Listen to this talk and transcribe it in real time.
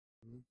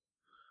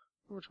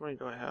How much money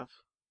do I have?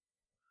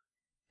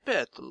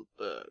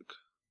 Betelberg.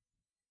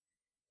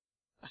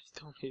 I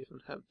don't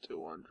even have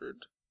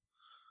 200.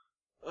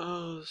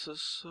 Oh, this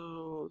is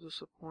so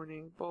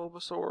disappointing.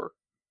 Bulbasaur.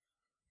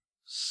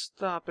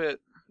 Stop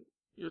it.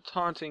 You're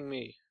taunting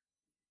me.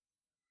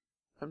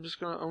 I'm just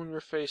gonna own your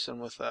face in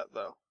with that,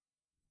 though.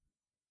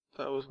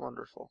 That was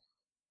wonderful.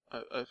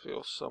 I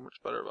feel so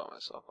much better about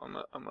myself. I'm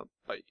gonna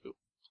bite you.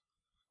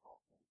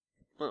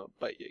 I'm gonna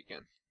bite you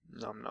again.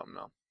 Nom nom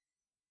nom.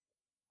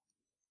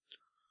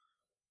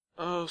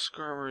 Oh,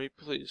 Skarmory,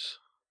 please.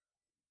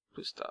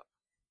 Please stop.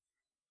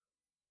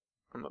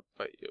 I'm gonna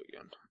bite you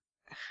again.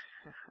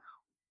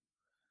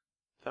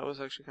 That was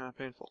actually kind of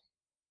painful.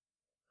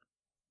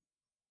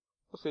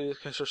 Luckily, these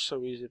guys are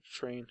so easy to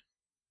train.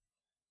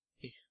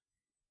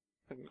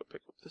 I can go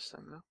pick up this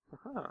thing now.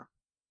 Aha.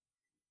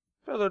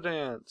 Feather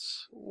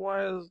Dance.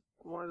 Why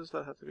does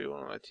that have to be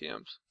one of my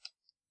TMs?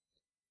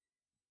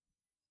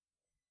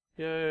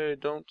 Yay,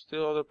 don't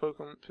steal other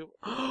Pokemon people.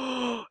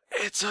 Oh,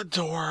 it's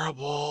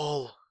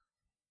adorable!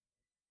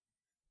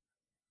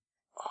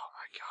 Oh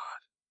my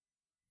god.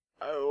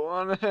 I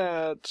want it!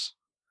 That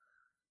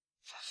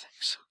thing's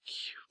so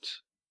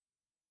cute.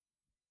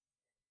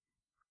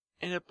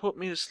 And it put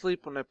me to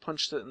sleep when I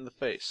punched it in the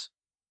face.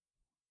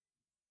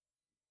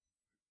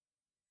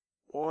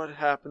 What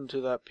happened to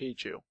that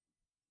Pichu?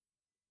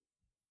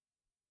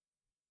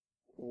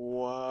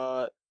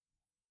 What?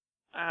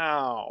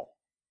 Ow.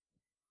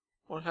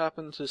 What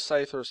happened to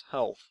Scyther's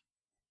health?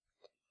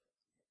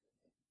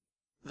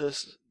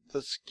 This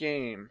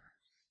game.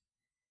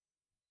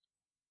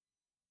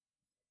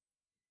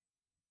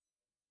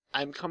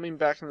 I'm coming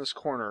back in this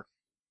corner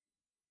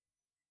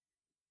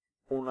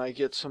when I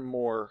get some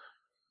more.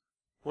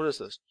 What is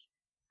this?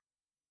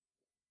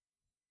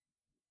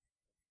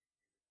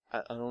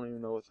 I don't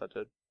even know what that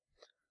did.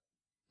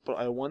 But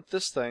I want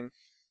this thing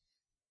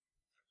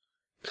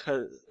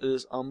because it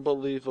is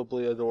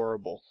unbelievably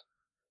adorable.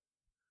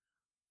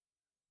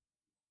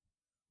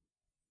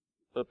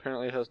 But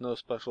apparently it has no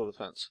special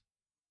defense.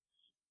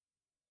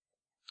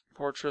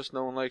 Fortress,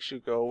 no one likes you,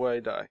 go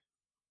away, die.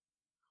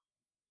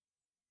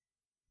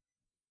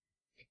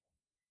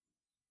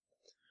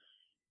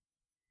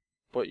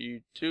 But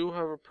you do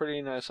have a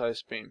pretty nice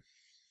Ice Beam.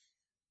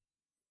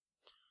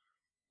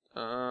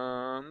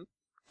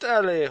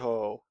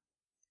 Taleho!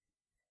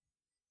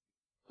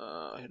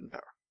 Hidden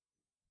Power.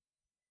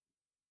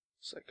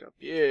 Psych Up,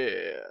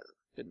 yeah!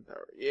 Hidden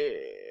Power,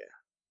 yeah!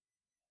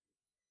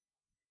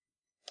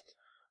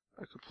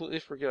 I completely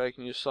forget I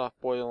can use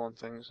Soft Boil on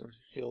things and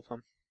heal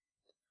them.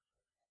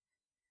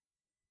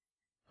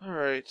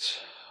 Alright,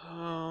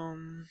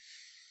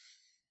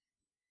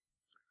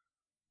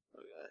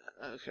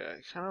 okay,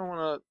 I kind of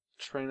want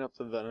to train up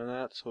the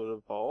Venonat so it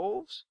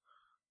evolves.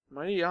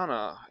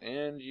 Mightyana,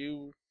 and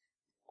you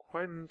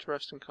quite an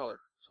interesting color.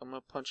 So I'm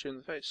going to punch you in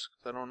the face,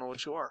 because I don't know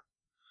what you are.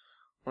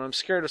 When I'm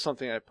scared of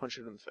something, I punch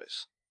it in the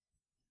face.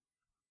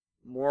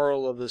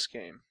 Moral of this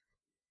game.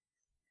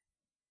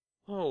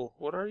 Oh,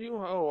 what are you?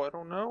 Oh, I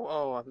don't know.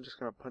 Oh, I'm just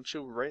going to punch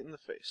you right in the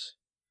face.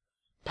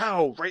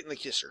 Pow! Right in the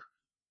kisser.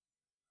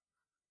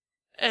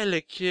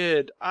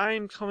 Elekid,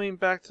 I'm coming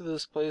back to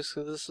this place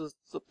because this is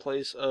the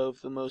place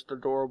of the most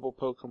adorable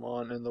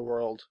Pokemon in the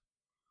world.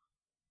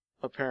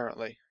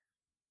 Apparently.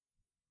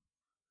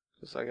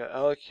 Because I got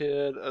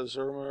Elekid,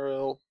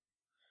 Azumarill,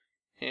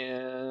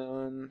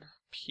 and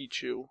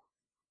Pichu.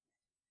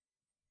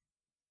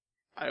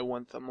 I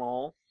want them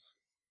all.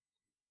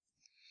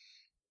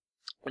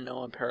 And now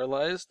I'm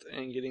paralyzed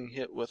and getting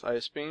hit with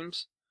Ice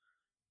Beams.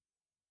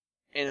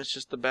 And it's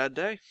just a bad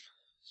day.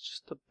 It's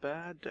just a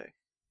bad day.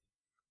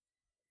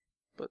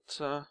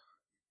 But,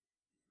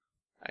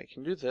 I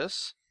can do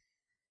this.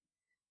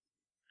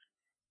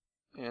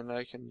 And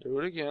I can do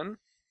it again.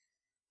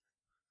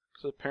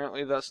 Because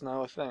apparently that's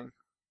now a thing.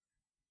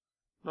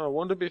 No,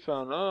 one to be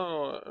found.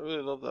 Oh, I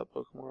really love that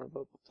Pokemon.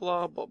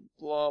 Blah, blah, blah,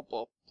 blah,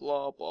 blah,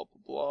 blah, blah, blah,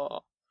 blah.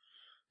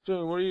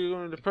 Dude, what are you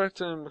going to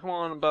protect him? Come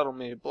on and battle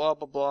me. Blah,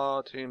 blah,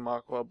 blah. Team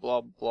Aqua,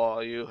 blah, blah, blah.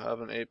 You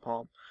have an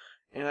A-Palm.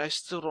 And I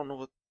still don't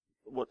know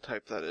what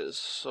type that is,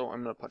 so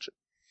I'm going to punch it.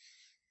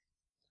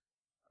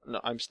 No,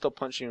 I'm still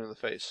punching you in the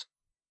face.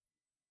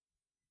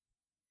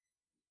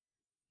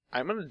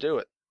 I'm going to do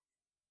it.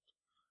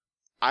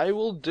 I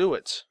will do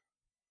it.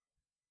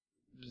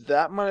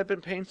 That might have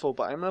been painful,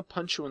 but I'm going to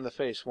punch you in the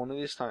face one of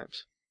these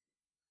times.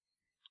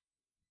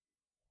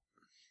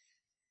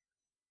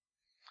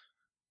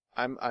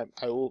 I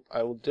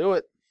will do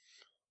it.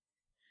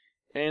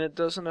 And it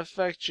doesn't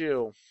affect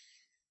you.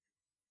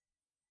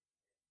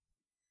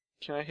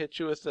 Can I hit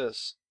you with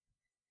this?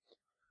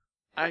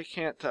 I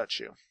can't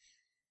touch you.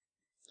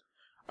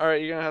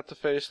 Alright, you're gonna have to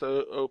face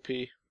the OP.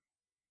 Let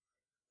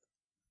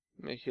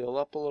me heal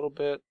up a little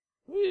bit.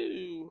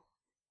 Woo!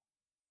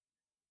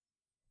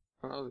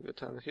 Oh, that was a good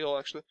time to heal,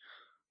 actually.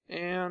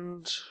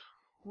 And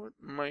what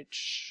might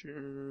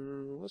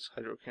you... Let's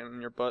Hydro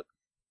Cannon your butt.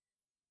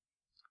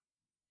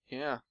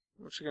 Yeah,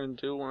 what you gonna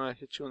do when I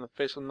hit you in the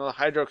face with another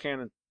Hydro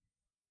Cannon?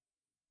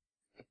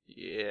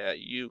 Yeah,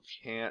 you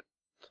can't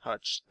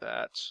touch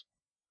that.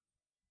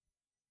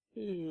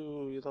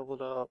 Ooh, you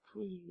leveled up.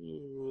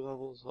 Ooh,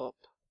 levels up.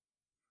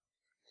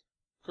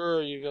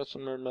 Girl, you got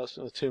some nerd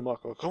messing with Team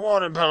Aqua. Come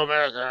on, Impel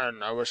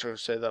American! I wish I could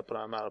say that, but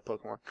I'm out of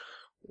Pokemon.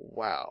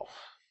 Wow.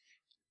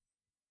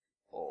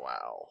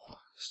 Wow.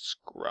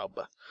 Scrub.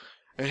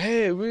 And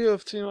hey, we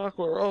of Team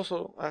Aqua are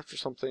also after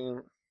something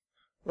in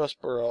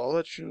Westboro. I'll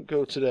let you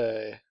go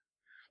today.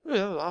 Ooh,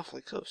 that was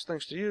awfully close.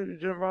 Thanks to you, you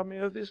didn't rob me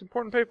of these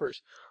important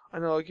papers. I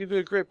know, I'll give you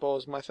a Great Ball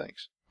as my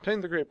thanks.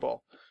 Obtain the Great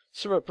Ball.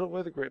 Sivret, put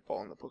away the Great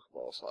Ball in the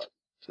Pokeball slot.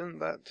 Didn't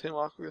that Team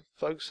Aqua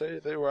thug say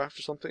they were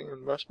after something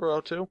in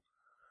Westboro too?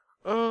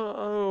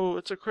 Oh,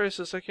 it's a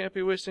crisis. I can't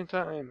be wasting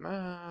time.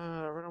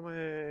 Run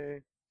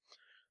away.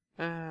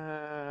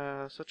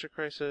 Such a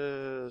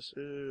crisis.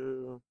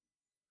 Ooh.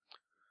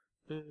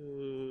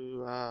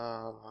 Ooh,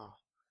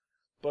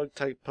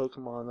 Bug-type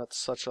Pokemon, that's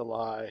such a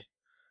lie.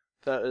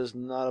 That is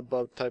not a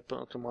bug-type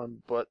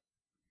Pokemon, but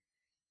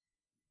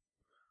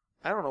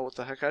I don't know what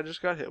the heck I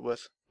just got hit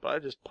with, but I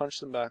just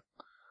punched him back.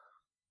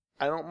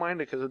 I don't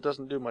mind it because it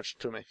doesn't do much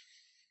to me.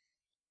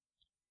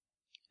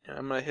 And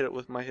I'm going to hit it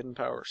with my hidden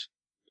powers.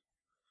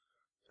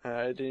 And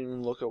I didn't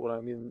even look at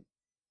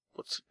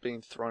what's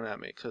being thrown at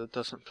me, because it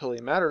doesn't really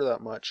matter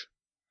that much.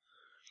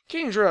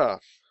 Kingdra!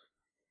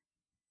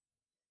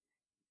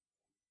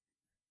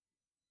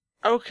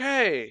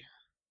 Okay!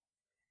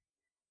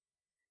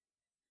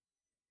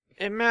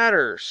 It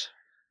matters.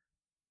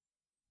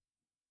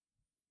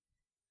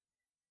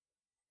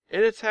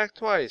 It attacked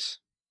twice.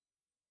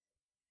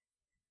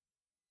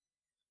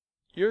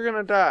 You're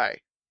gonna die.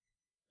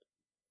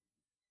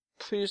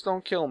 Please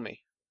don't kill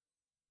me.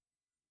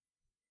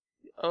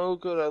 Oh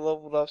good, I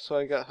leveled up so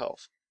I got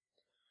health.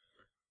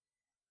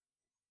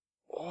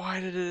 Why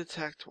did it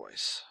attack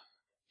twice?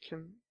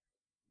 Can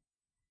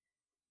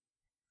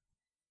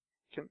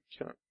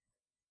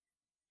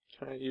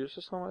I use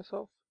this on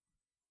myself?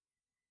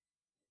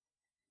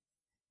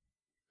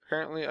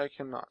 Apparently I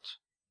cannot.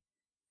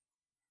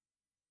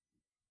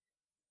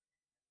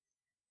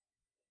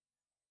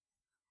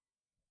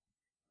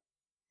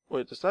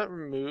 Wait, does that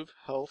remove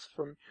health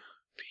from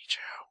Pichu?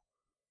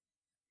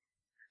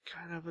 You're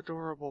kind of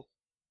adorable.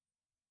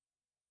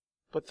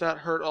 But that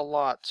hurt a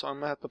lot, so I'm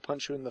gonna have to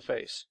punch you in the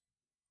face.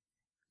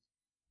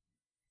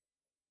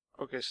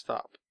 Okay,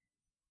 stop.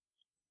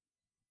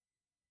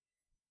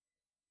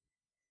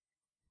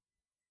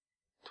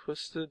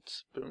 Twisted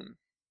Spoon.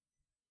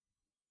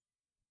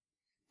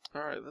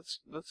 Alright, let's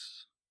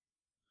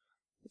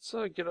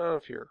get out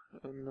of here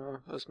in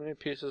as many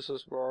pieces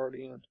as we're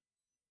already in.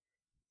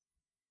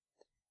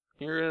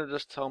 You're gonna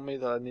just tell me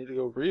that I need to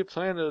go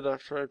replant it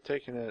after I've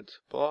taken it.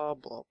 Blah,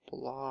 blah,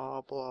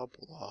 blah, blah,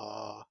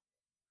 blah.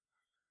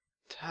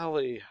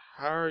 Tally,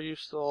 how are you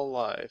still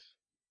alive?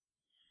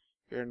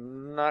 You're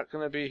not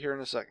gonna be here in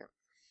a second.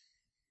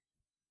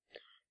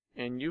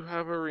 And you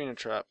have Arena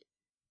Trap.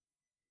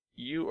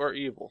 You are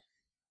evil.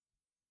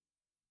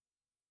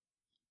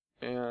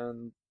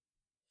 And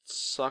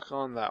suck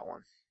on that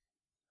one.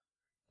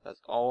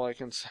 That's all I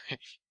can say.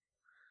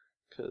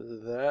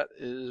 Because that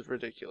is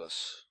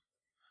ridiculous.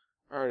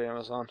 Alright,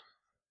 Amazon.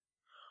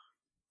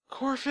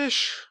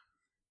 Corfish!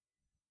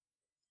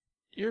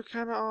 You're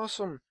kinda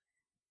awesome.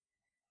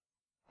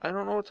 I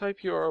don't know what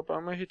type you are, but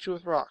I'm gonna hit you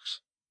with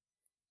rocks.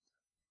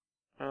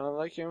 And I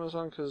like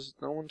Amazon because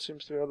no one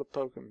seems to be able to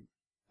poke him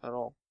at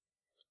all.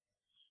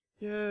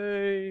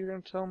 Yay, you're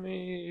gonna tell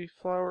me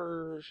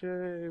flowers,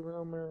 yay,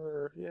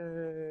 Wilmer,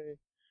 yay.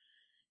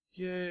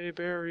 Yay,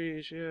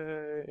 berries,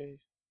 yay.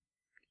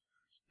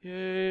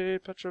 Yay,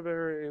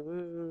 Petraberry,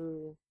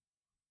 woo.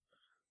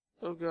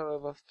 Oh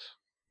god,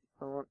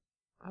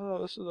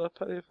 oh, this is a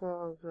petty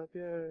flower trap,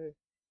 yay.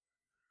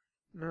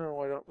 No,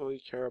 I don't really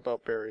care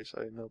about berries,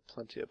 I know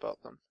plenty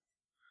about them.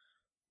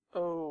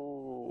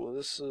 Oh,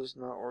 this is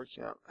not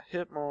working out.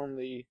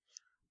 Hitmonlee,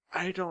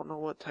 I don't know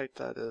what type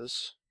that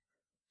is.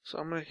 So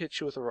I'm going to hit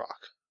you with a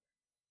rock.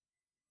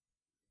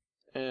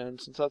 And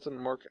since that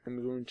didn't work,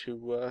 I'm going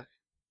to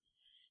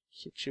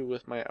hit you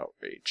with my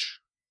outrage.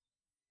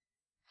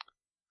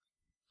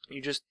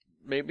 You just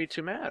made me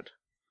too mad.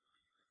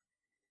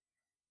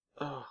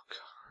 Oh,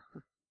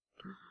 God.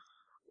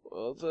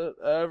 Will that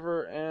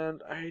ever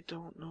end? I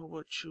don't know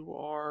what you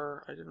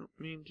are. I didn't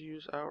mean to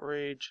use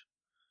outrage.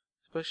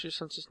 Especially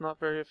since it's not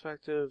very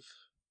effective.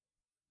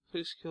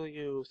 Please kill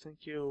you. Thank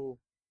you.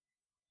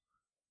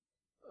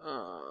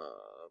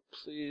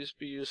 Please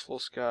be useful,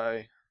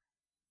 Sky.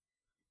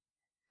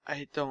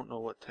 I don't know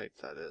what type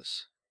that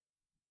is.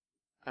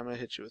 I'm gonna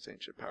hit you with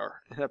Ancient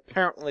Power. And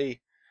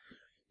apparently,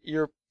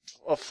 you're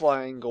a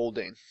Flying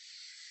Goldeen.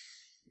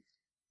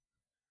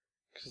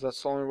 Because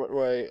that's the only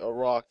way a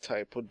rock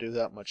type would do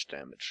that much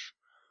damage.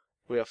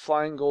 We have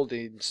Flying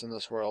Goldeens in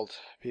this world,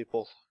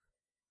 people.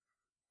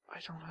 I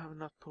don't have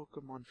enough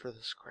Pokemon for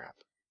this crap.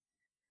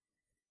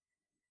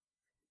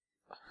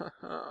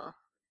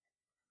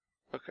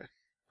 Okay,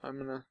 I'm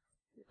gonna...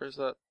 Where's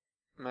that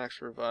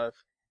max revive?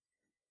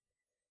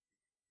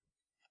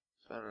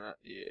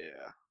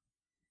 Yeah.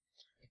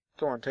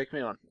 Come on, take me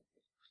on.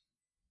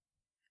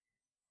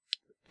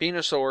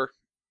 Venusaur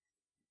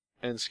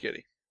and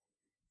Skitty.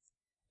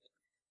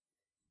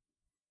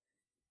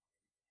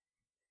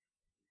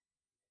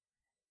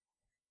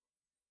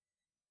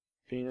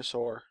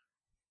 Venusaur,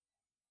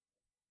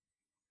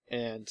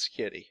 and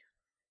Skitty.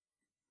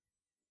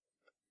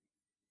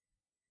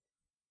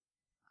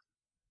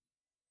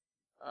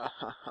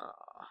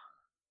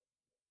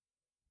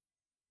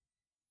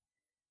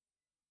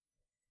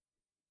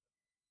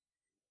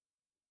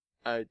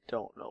 I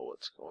don't know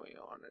what's going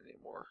on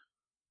anymore.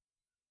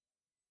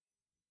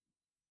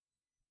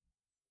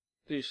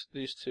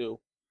 These two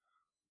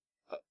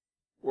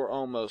were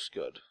almost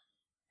good.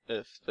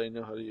 If they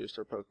knew how to use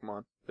their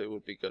Pokemon, they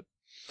would be good.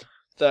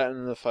 That,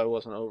 and if I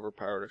wasn't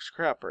overpowered as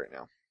crap right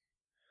now.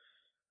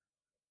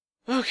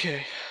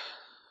 Okay,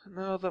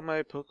 now that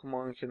my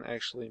Pokemon can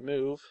actually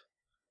move,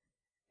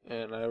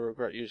 and I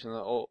regret using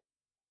the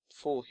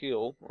full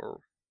heal,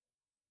 or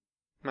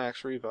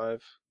max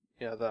revive,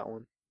 yeah, that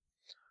one.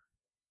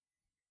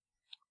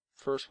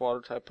 First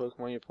water type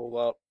Pokemon you pull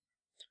out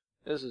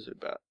is a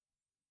Zubat.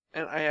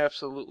 And I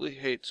absolutely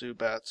hate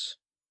Zubats.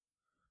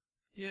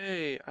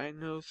 Yay, I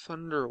know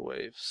Thunder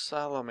Wave,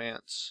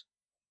 Salamence.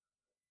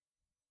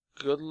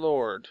 Good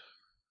lord.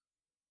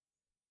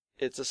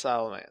 It's a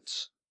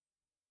Salamence.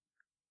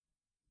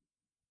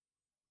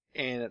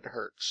 And it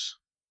hurts.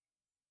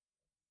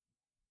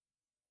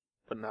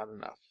 But not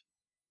enough.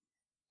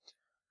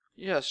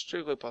 Yes,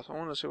 Jigglypuff. I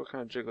want to see what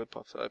kind of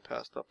Jigglypuff that I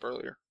passed up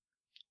earlier.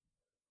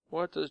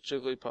 What does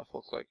Jigglypuff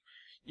look like?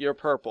 You're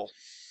purple.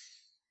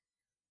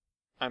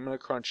 I'm gonna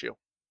crunch you.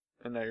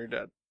 And now you're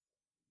dead.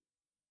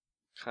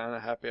 Kinda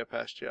happy I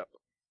passed you up.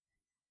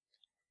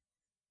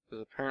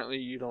 Because apparently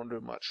you don't do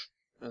much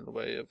in the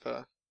way of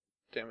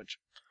damage.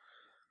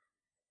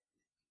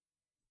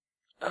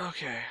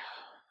 Okay.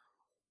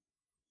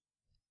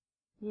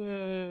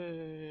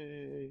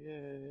 Yay,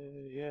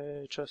 yay,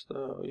 yay,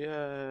 Chesto,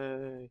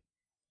 yay.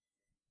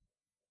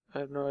 I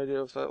have no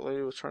idea if that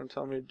lady was trying to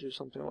tell me to do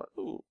something like,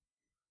 ooh.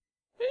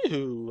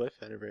 Ooh, I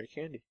found a rare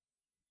candy.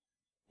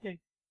 Yay.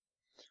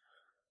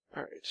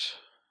 Alright.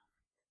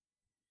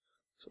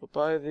 So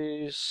buy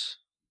these.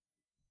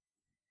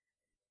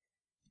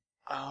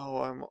 Oh,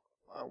 I want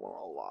a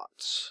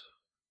lot.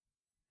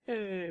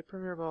 Yay,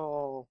 Premier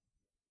Ball.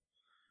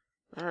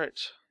 Alright.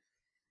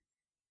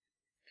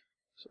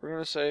 So we're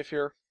gonna save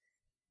here.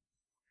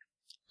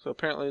 So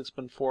apparently it's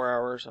been 4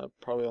 hours. I've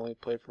probably only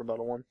played for about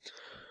a 1.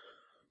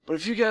 But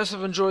if you guys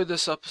have enjoyed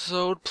this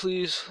episode,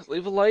 please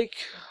leave a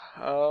like.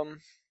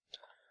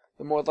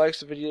 The more likes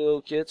the video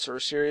gets, or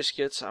series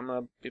gets, I'm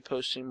going to be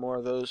posting more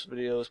of those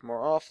videos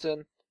more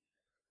often.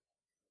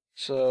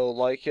 So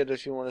like it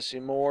if you want to see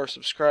more,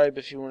 subscribe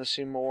if you want to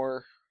see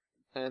more,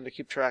 and to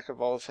keep track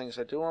of all the things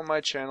I do on my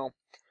channel.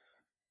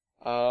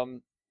 All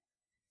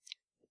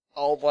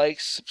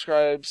likes,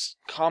 subscribes,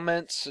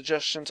 comments,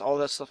 suggestions, all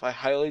that stuff I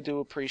highly do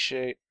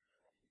appreciate.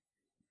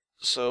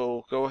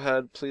 So go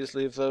ahead, please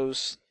leave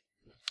those.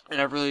 And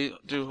I really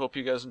do hope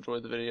you guys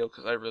enjoyed the video,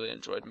 because I really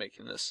enjoyed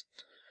making this.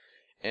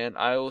 And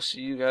I will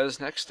see you guys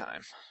next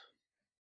time.